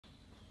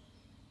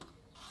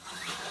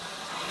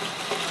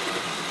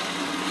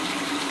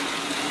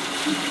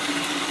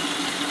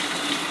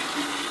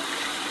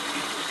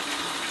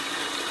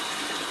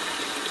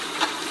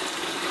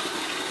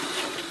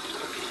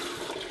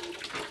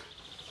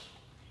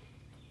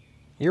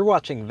You're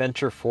watching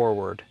Venture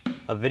Forward,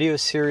 a video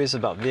series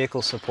about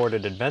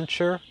vehicle-supported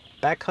adventure,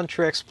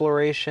 backcountry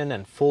exploration,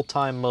 and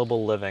full-time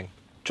mobile living.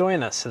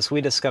 Join us as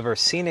we discover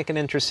scenic and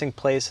interesting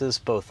places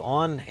both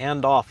on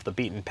and off the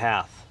beaten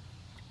path.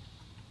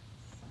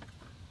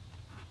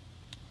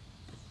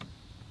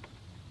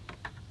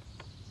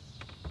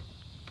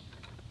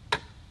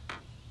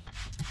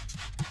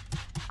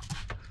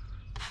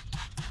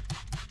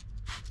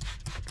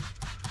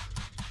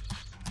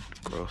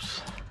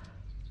 Gross.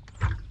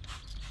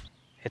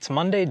 It's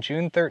Monday,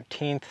 June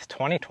 13th,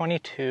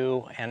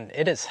 2022, and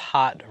it is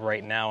hot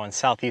right now in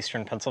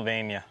southeastern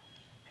Pennsylvania.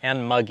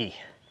 And muggy.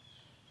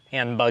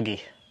 And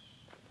buggy.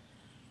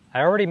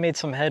 I already made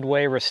some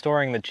headway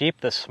restoring the Jeep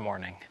this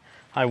morning.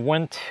 I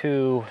went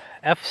to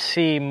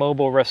FC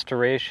Mobile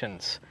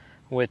Restorations,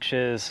 which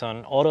is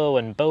an auto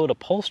and boat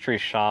upholstery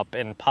shop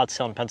in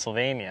Pottstown,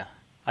 Pennsylvania.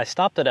 I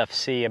stopped at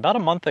FC about a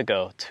month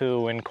ago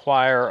to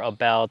inquire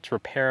about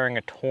repairing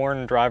a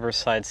torn driver's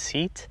side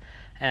seat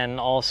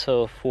and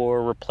also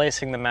for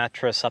replacing the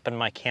mattress up in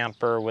my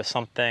camper with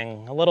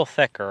something a little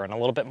thicker and a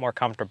little bit more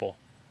comfortable.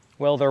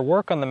 Well, their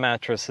work on the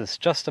mattress is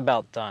just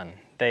about done.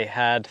 They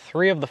had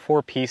 3 of the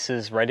 4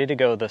 pieces ready to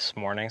go this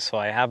morning, so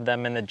I have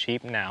them in the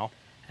Jeep now,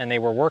 and they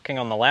were working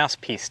on the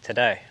last piece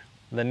today.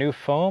 The new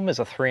foam is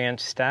a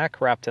 3-inch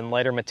stack wrapped in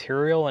lighter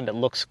material, and it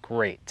looks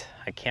great.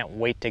 I can't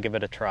wait to give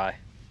it a try.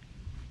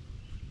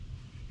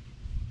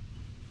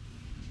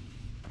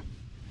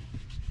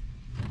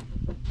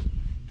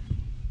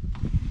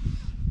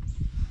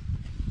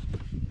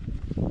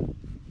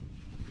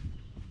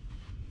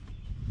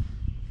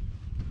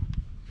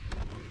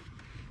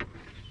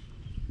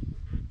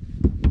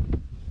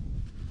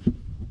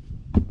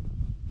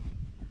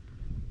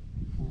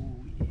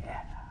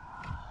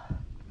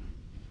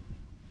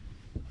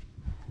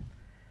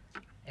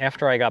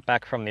 After I got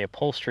back from the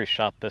upholstery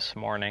shop this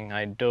morning,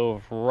 I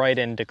dove right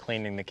into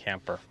cleaning the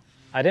camper.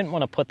 I didn't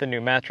want to put the new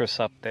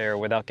mattress up there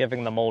without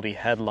giving the moldy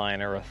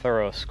headliner a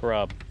thorough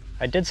scrub.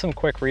 I did some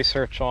quick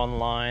research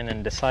online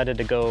and decided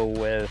to go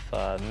with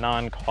a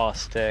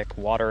non-caustic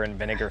water and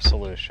vinegar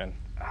solution.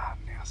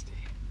 Nasty.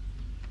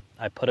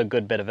 I put a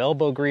good bit of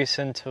elbow grease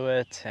into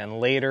it, and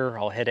later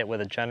I'll hit it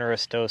with a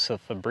generous dose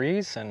of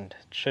Febreze and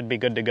it should be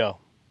good to go.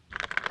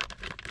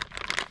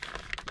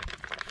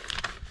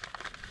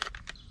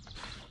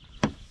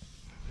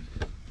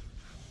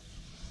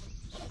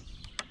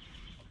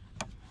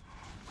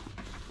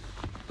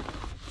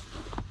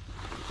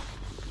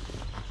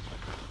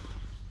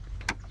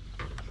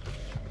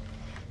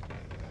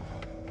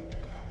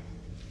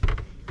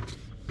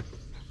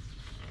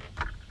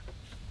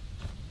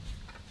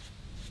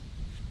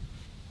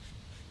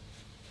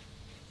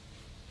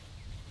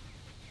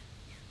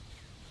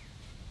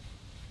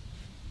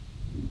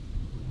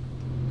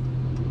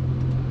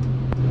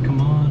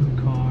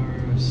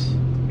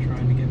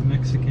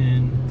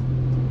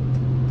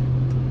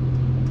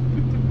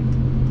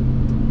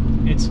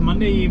 It's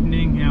Monday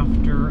evening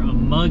after a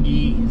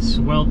muggy,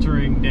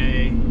 sweltering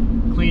day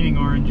cleaning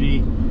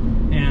Orangie,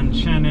 and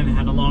Shannon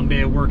had a long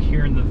day of work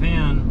here in the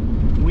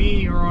van.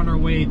 We are on our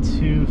way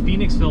to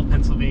Phoenixville,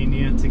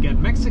 Pennsylvania to get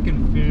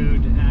Mexican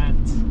food at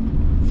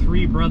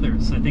Three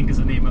Brothers, I think is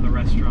the name of the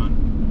restaurant.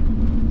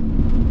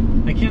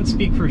 I can't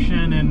speak for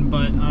Shannon,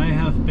 but I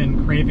have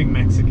been craving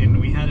Mexican.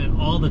 We had it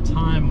all the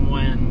time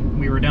when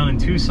we were down in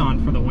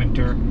Tucson for the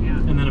winter,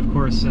 and then of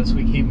course as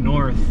we came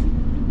north,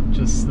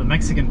 just the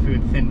Mexican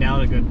food thinned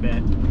out a good bit.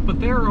 But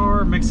there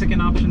are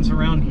Mexican options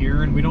around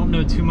here, and we don't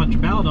know too much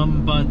about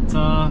them, but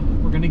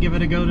we're gonna give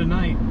it a go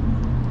tonight.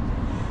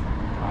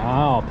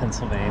 Wow,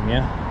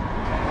 Pennsylvania.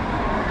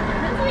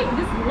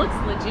 This looks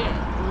legit.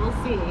 We'll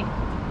see.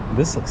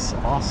 This looks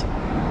awesome.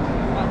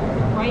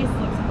 The price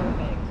looks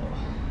perfect.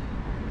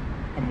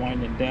 I'm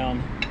winding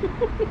down.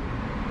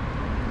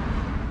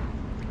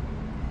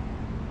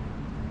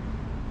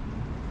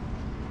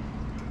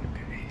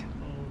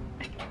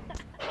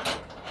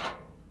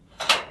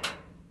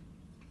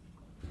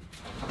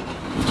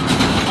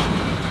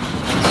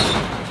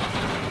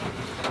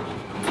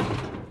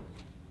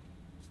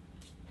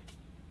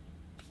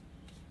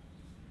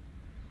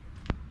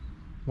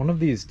 One of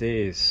these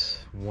days,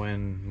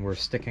 when we're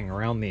sticking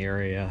around the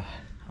area,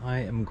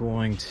 I am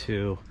going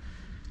to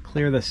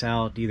clear this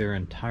out either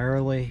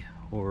entirely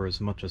or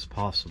as much as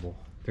possible.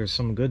 There's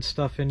some good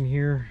stuff in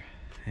here,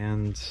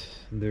 and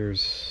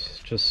there's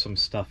just some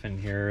stuff in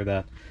here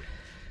that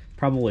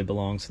probably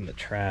belongs in the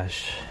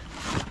trash.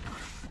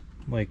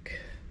 Like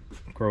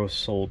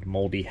gross old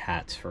moldy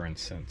hats, for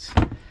instance.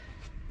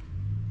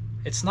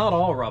 It's not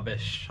all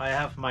rubbish. I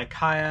have my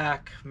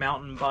kayak,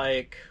 mountain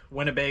bike,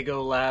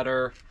 Winnebago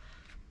ladder,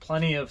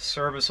 plenty of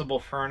serviceable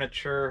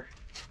furniture.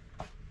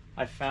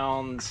 I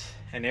found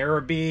an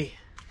Araby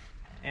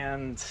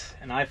and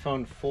an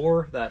iPhone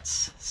 4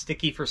 that's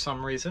sticky for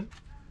some reason.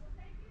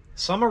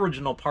 Some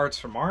original parts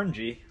from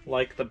Orangie,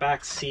 like the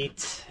back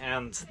seat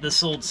and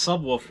this old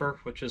subwoofer,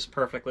 which is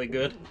perfectly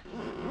good.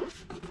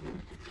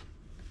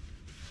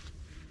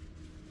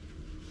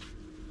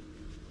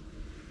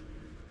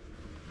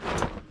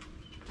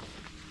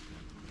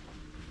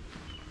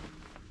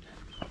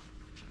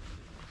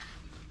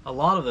 A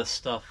lot of this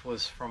stuff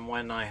was from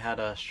when I had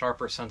a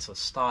sharper sense of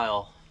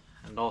style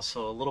and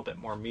also a little bit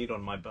more meat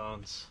on my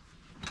bones.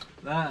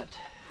 That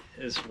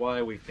is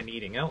why we've been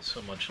eating out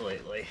so much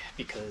lately,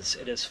 because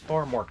it is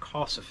far more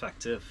cost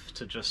effective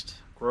to just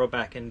grow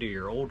back into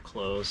your old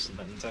clothes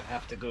than to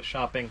have to go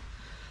shopping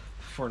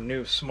for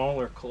new,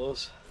 smaller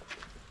clothes.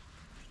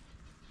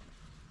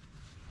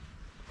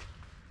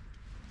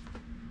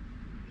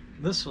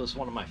 This was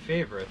one of my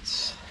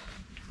favorites,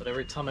 but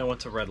every time I went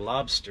to Red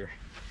Lobster,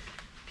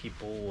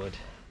 people would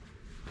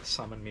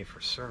summon me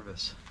for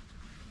service.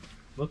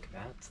 Look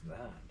at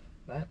that.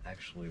 That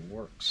actually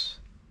works.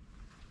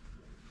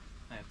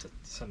 I have to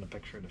send a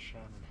picture to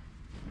Shannon.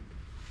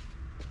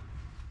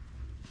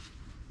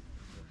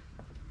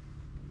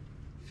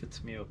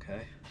 Fits me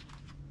okay.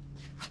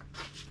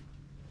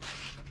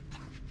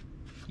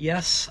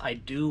 Yes, I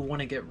do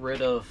want to get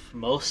rid of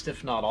most,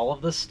 if not all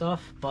of this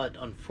stuff, but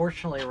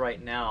unfortunately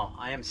right now,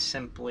 I am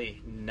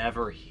simply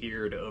never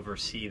here to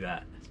oversee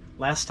that.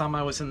 Last time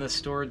I was in this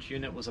storage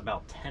unit was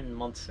about 10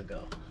 months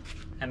ago,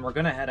 and we're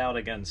gonna head out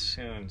again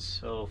soon,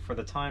 so for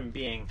the time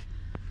being,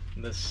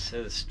 this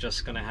is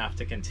just gonna have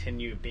to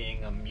continue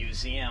being a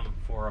museum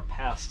for a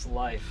past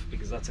life,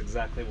 because that's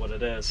exactly what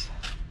it is.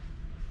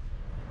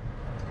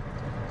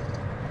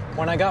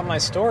 When I got my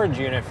storage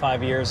unit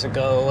 5 years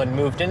ago and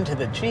moved into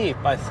the Jeep,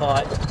 I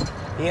thought,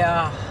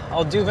 yeah,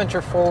 I'll do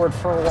venture forward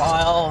for a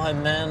while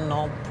and then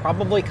I'll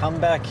probably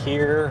come back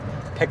here,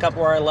 pick up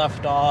where I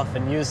left off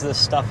and use this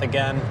stuff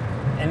again.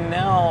 And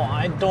now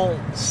I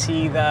don't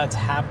see that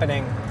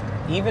happening.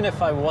 Even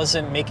if I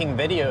wasn't making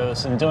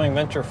videos and doing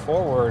venture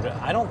forward,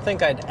 I don't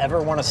think I'd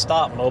ever want to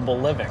stop mobile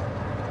living.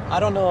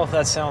 I don't know if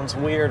that sounds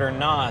weird or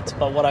not,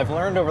 but what I've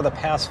learned over the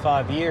past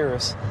 5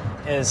 years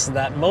is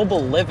that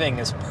mobile living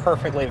is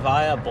perfectly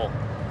viable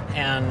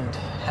and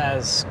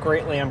has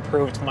greatly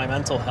improved my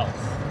mental health.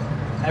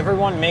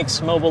 Everyone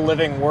makes mobile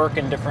living work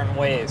in different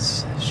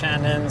ways.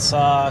 Shannon's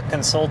a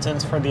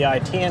consultant for the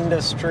IT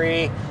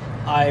industry.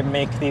 I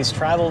make these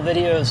travel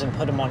videos and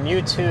put them on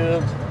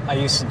YouTube. I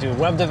used to do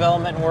web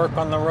development work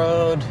on the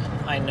road.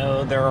 I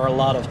know there are a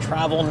lot of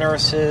travel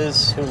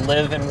nurses who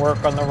live and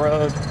work on the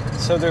road.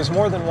 So there's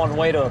more than one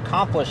way to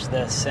accomplish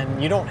this,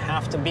 and you don't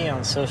have to be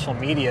on social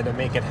media to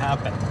make it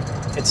happen.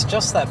 It's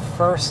just that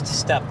first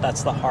step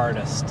that's the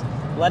hardest.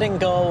 Letting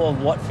go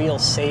of what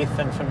feels safe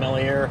and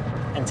familiar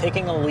and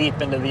taking a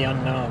leap into the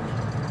unknown.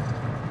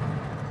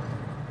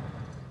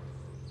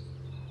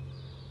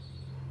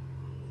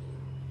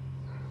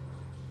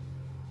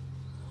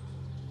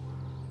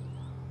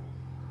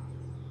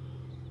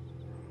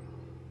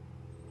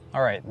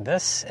 Alright,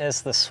 this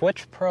is the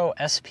Switch Pro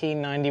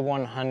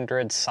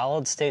SP9100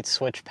 solid-state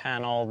switch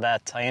panel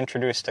that I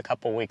introduced a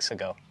couple weeks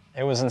ago.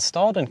 It was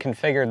installed and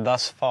configured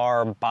thus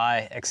far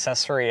by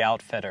Accessory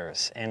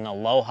Outfitters in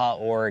Aloha,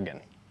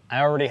 Oregon. I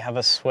already have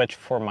a switch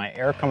for my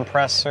air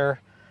compressor,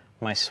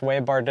 my sway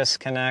bar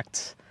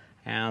disconnect,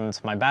 and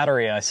my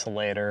battery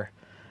isolator,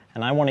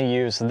 and I want to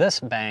use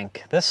this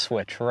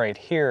switch right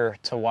here,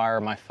 to wire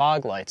my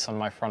fog lights on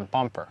my front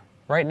bumper.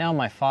 Right now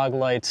my fog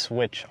lights,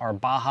 which are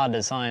Baja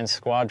Designs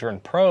Squadron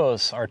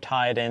Pros, are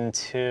tied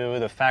into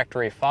the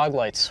factory fog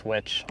light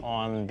switch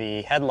on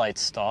the headlight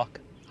stalk.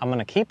 I'm going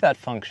to keep that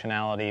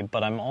functionality,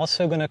 but I'm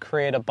also going to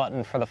create a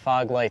button for the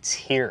fog lights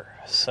here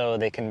so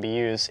they can be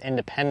used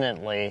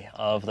independently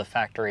of the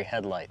factory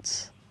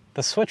headlights.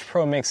 The Switch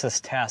Pro makes this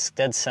task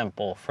dead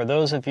simple for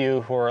those of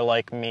you who are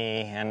like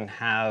me and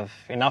have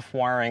enough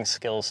wiring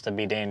skills to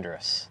be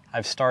dangerous.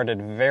 I've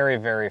started very,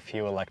 very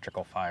few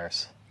electrical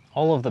fires.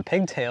 All of the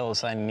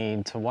pigtails I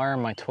need to wire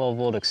my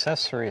 12-volt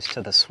accessories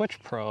to the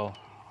Switch Pro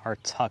are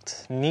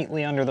tucked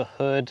neatly under the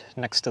hood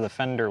next to the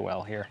fender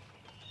well here.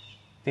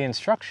 The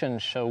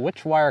instructions show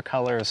which wire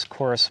colors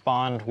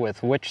correspond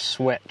with which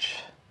switch.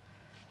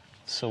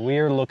 So we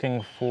are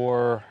looking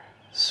for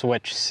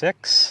switch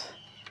 6,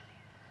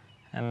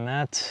 and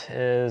that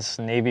is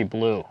navy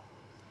blue,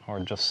 or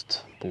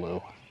just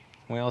blue.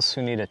 We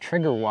also need a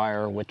trigger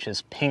wire, which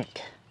is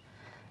pink.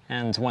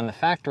 And when the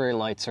factory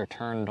lights are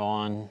turned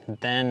on,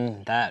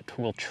 then that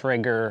will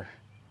trigger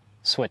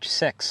switch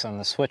 6 on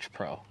the Switch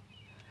Pro.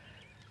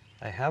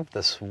 I have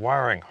this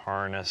wiring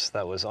harness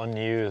that was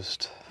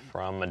unused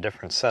from a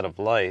different set of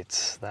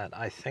lights that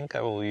I think I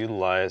will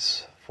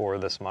utilize for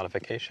this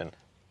modification.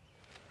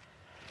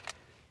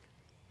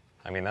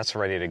 I mean, that's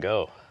ready to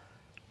go.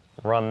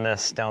 Run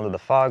this down to the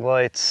fog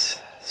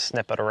lights,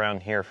 snip it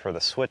around here for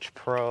the Switch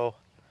Pro,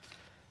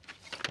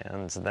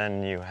 and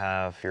then you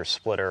have your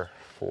splitter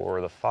for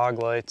the fog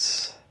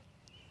lights.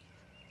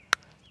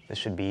 This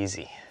should be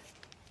easy.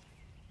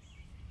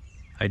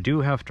 I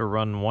do have to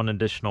run one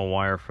additional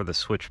wire for the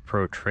Switch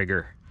Pro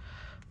trigger,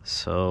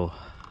 so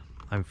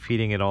I'm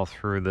feeding it all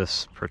through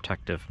this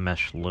protective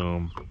mesh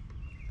loom.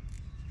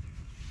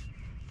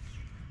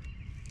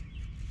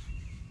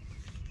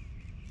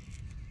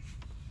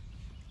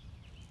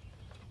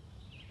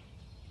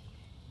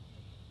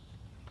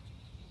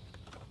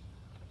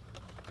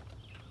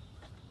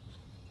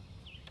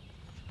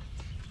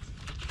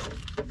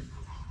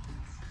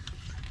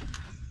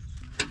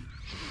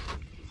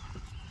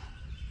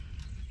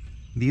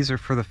 These are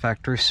for the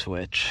factory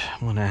switch.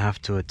 I'm gonna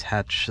have to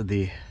attach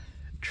the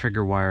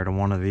trigger wire to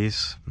one of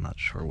these. I'm not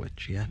sure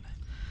which yet.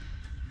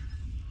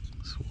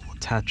 So we'll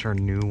attach our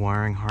new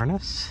wiring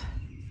harness.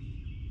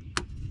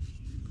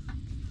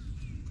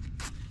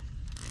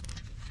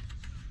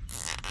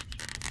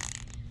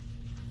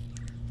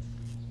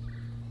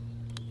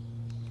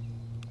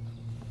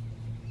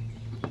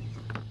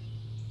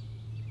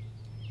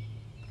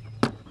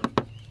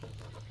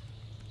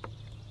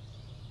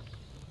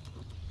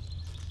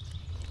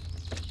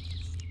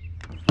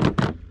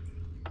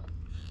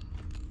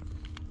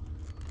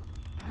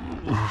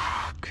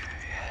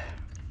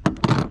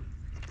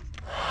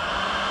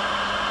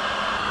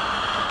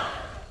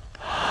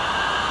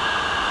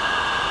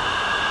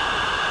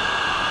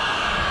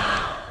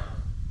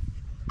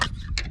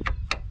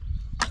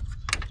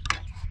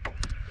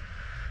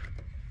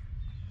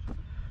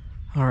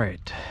 All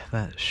right,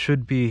 that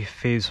should be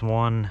phase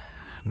one.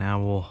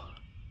 Now we'll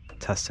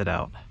test it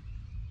out.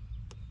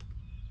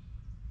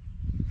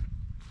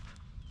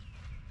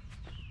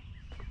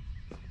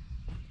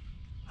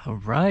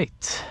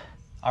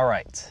 All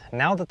right,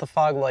 now that the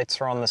fog lights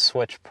are on the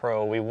Switch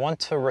Pro, we want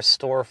to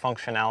restore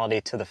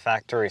functionality to the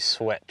factory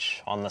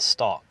switch on the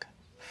stalk.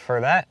 For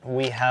that,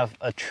 we have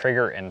a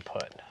trigger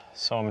input.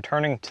 So I'm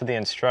turning to the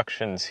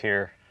instructions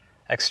here.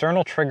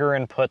 External trigger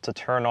input to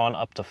turn on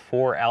up to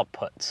 4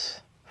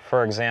 outputs.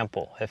 For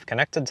example, if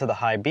connected to the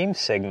high beam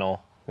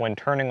signal, when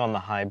turning on the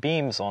high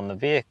beams on the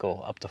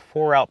vehicle, up to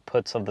 4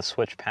 outputs of the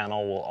switch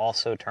panel will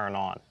also turn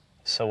on.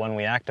 So when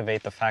we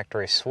activate the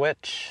factory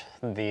switch,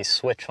 the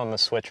switch on the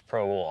Switch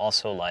Pro will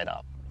also light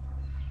up.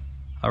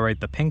 All right,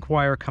 the pink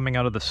wire coming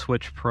out of the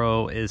Switch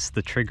Pro is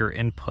the trigger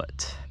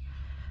input.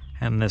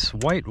 And this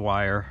white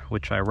wire,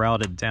 which I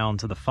routed down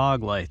to the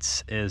fog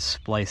lights, is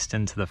spliced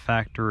into the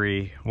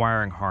factory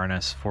wiring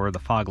harness for the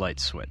fog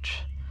light switch.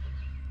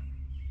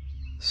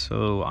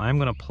 So I'm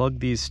going to plug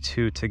these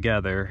two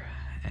together,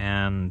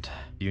 and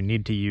you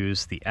need to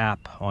use the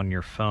app on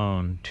your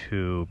phone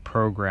to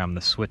program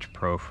the Switch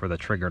Pro for the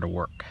trigger to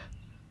work.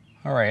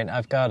 All right,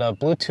 I've got a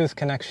Bluetooth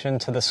connection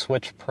to the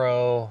Switch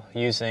Pro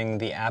using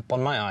the app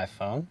on my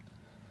iPhone.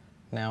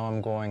 Now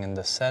I'm going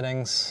into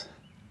settings.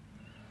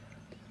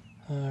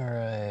 All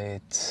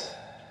right,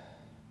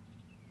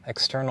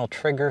 external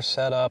trigger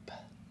setup.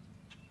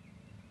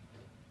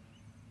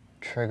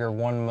 Trigger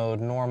 1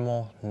 mode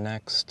normal,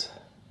 next.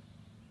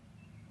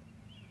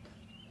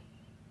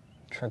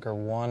 Trigger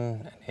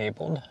 1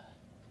 enabled.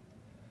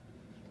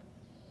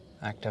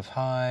 Active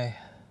high,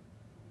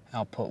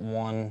 output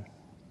 1,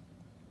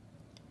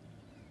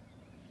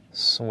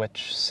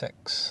 switch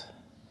 6.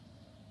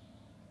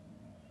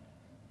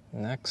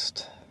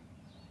 Next.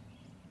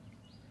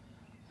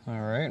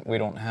 All right, we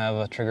don't have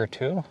a trigger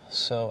 2,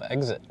 so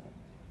exit.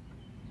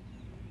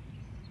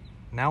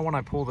 Now when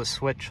I pull the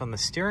switch on the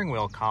steering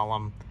wheel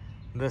column,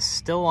 this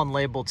still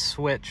unlabeled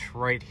switch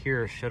right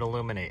here should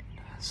illuminate.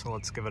 So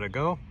let's give it a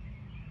go.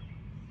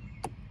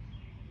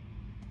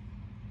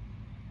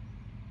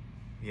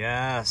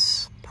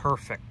 Yes,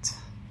 perfect.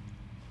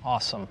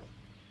 Awesome.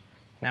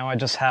 Now I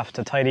just have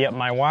to tidy up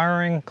my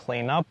wiring,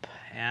 clean up,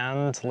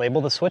 and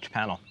label the switch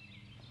panel.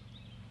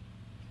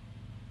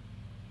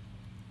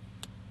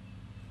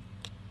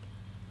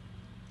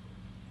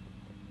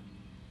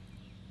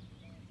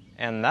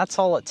 And that's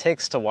all it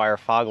takes to wire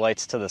fog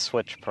lights to the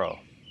Switch Pro.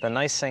 The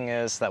nice thing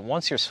is that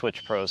once your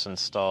Switch Pro is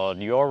installed,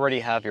 you already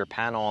have your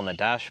panel on the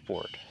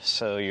dashboard,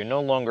 so you no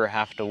longer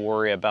have to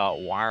worry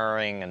about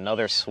wiring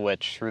another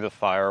switch through the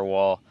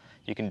firewall.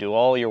 You can do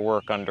all your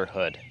work under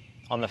hood.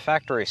 On the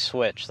factory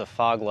switch, the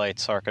fog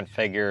lights are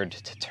configured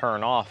to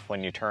turn off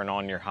when you turn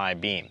on your high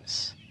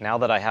beams. Now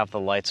that I have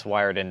the lights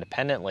wired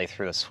independently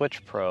through the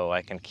Switch Pro,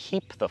 I can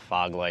keep the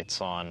fog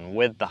lights on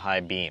with the high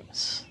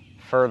beams.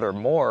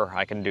 Furthermore,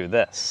 I can do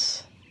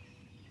this.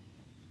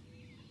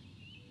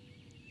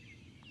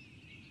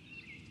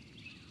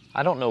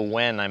 I don't know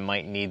when I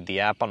might need the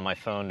app on my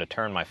phone to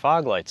turn my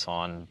fog lights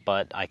on,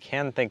 but I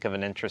can think of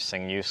an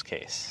interesting use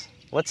case.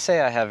 Let's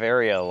say I have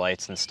area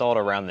lights installed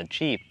around the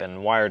Jeep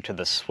and wired to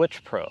the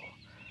Switch Pro.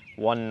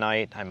 One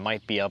night I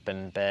might be up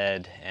in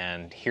bed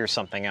and hear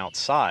something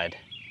outside.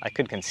 I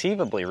could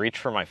conceivably reach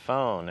for my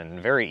phone and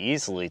very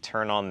easily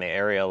turn on the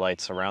area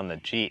lights around the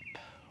Jeep,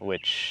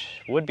 which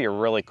would be a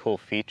really cool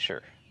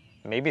feature.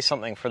 Maybe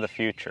something for the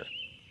future.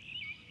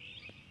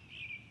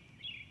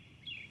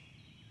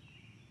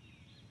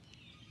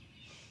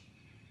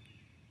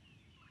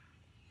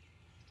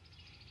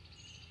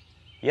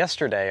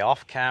 Yesterday,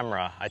 off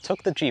camera, I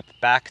took the Jeep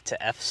back to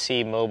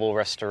FC Mobile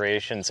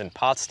Restorations in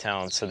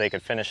Pottstown so they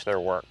could finish their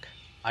work.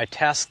 I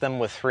tasked them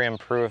with 3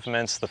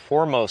 improvements, the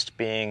foremost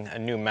being a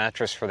new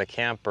mattress for the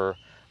camper,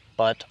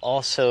 but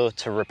also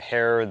to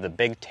repair the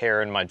big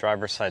tear in my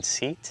driver's side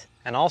seat,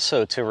 and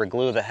also to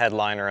reglue the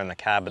headliner in the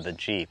cab of the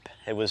Jeep.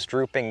 It was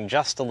drooping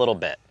just a little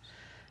bit,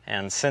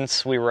 and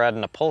since we were at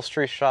an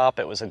upholstery shop,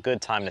 it was a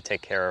good time to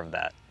take care of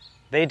that.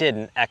 They did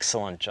an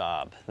excellent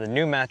job. The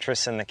new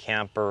mattress in the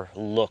camper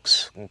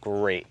looks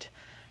great.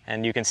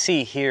 And you can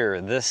see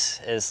here, this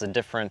is the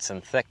difference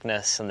in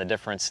thickness and the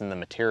difference in the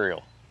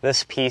material.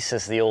 This piece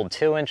is the old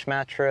 2-inch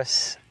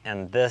mattress,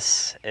 and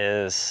this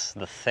is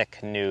the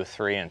thick new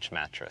 3-inch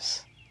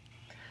mattress.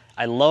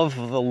 I love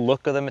the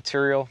look of the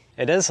material.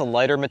 It is a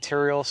lighter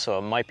material, so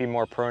it might be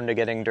more prone to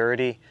getting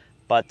dirty,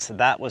 but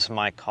that was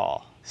my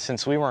call.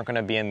 Since we weren't going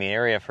to be in the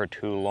area for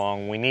too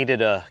long, we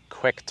needed a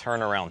quick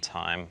turnaround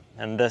time,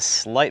 and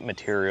this light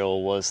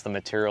material was the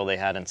material they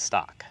had in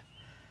stock.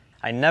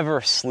 I never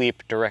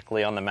sleep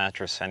directly on the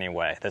mattress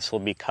anyway. This will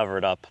be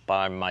covered up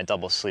by my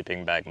double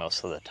sleeping bag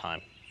most of the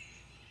time.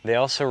 They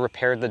also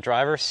repaired the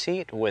driver's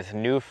seat with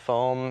new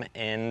foam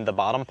in the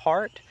bottom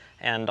part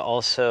and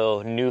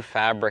also new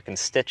fabric and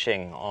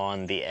stitching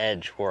on the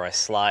edge where I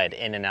slide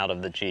in and out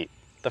of the Jeep.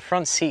 The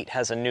front seat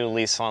has a new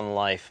lease on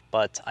life,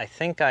 but I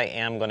think I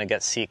am going to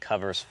get seat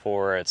covers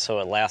for it so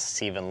it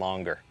lasts even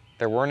longer.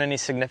 There weren't any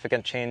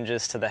significant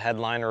changes to the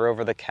headliner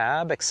over the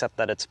cab except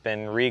that it's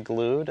been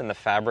re-glued and the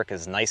fabric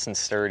is nice and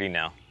sturdy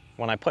now.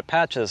 When I put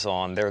patches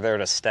on, they're there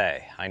to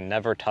stay. I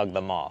never tug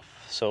them off.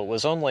 So it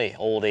was only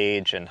old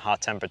age and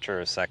hot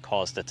temperatures that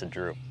caused it to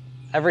droop.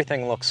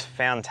 Everything looks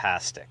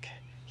fantastic.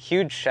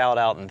 Huge shout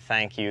out and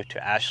thank you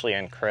to Ashley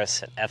and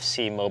Chris at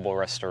FC Mobile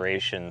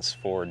Restorations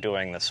for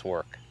doing this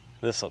work.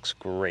 This looks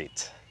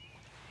great.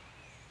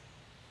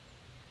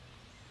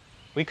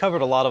 We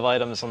covered a lot of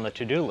items on the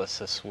to-do list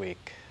this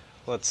week.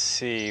 Let's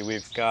see,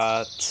 we've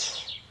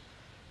got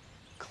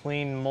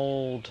clean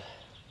mold,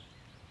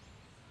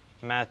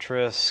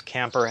 mattress,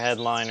 camper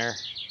headliner,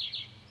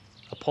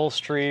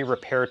 upholstery,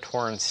 repair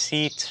torn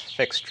seat,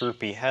 fix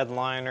droopy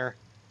headliner,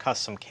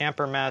 custom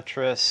camper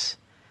mattress.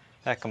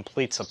 That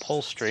completes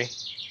upholstery.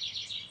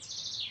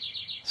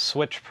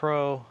 Switch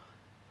Pro,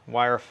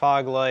 wire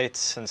fog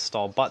lights,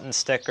 install button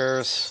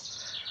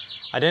stickers.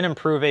 I didn't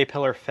improve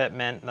A-pillar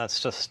fitment. That's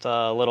just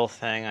a little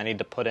thing. I need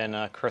to put in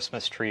a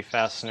Christmas tree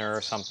fastener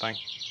or something.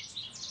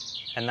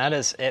 And that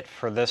is it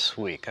for this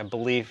week. I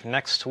believe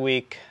next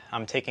week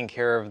I'm taking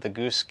care of the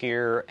goose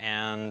gear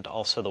and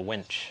also the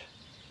winch.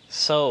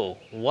 So,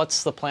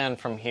 what's the plan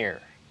from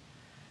here?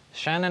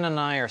 Shannon and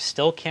I are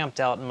still camped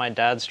out in my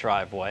dad's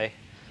driveway.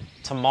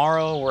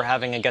 Tomorrow we're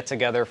having a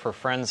get-together for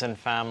friends and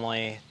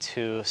family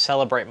to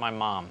celebrate my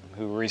mom,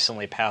 who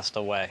recently passed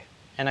away.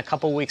 In a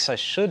couple weeks I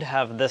should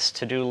have this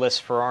to-do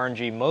list for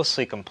Orangie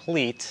mostly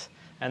complete,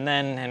 and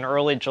then in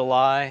early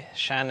July,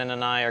 Shannon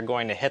and I are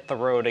going to hit the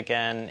road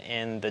again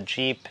in the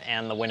Jeep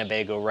and the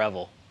Winnebago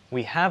Revel.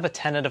 We have a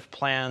tentative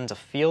plan to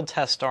field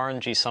test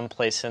Orangie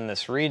someplace in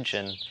this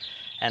region,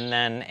 and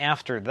then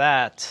after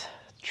that,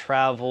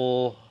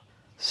 travel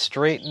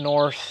straight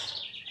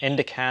north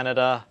into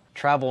Canada,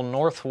 travel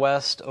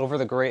northwest over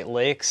the Great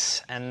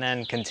Lakes, and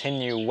then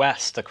continue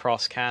west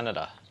across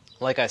Canada.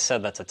 Like I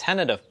said, that's a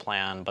tentative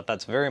plan, but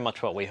that's very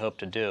much what we hope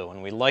to do,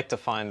 and we'd like to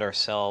find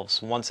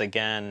ourselves once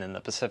again in the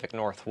Pacific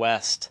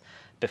Northwest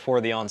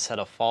before the onset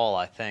of fall,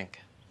 I think.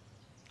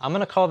 I'm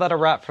going to call that a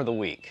wrap for the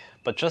week.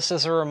 But just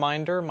as a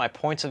reminder, my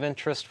points of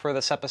interest for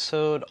this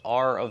episode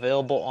are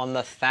available on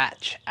the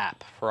Thatch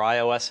app for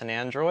iOS and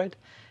Android,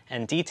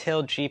 and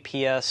detailed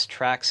GPS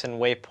tracks and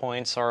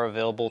waypoints are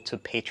available to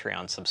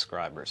Patreon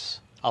subscribers.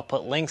 I'll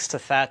put links to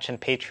Thatch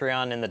and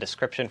Patreon in the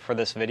description for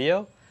this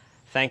video.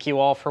 Thank you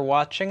all for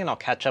watching, and I'll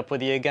catch up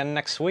with you again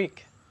next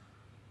week.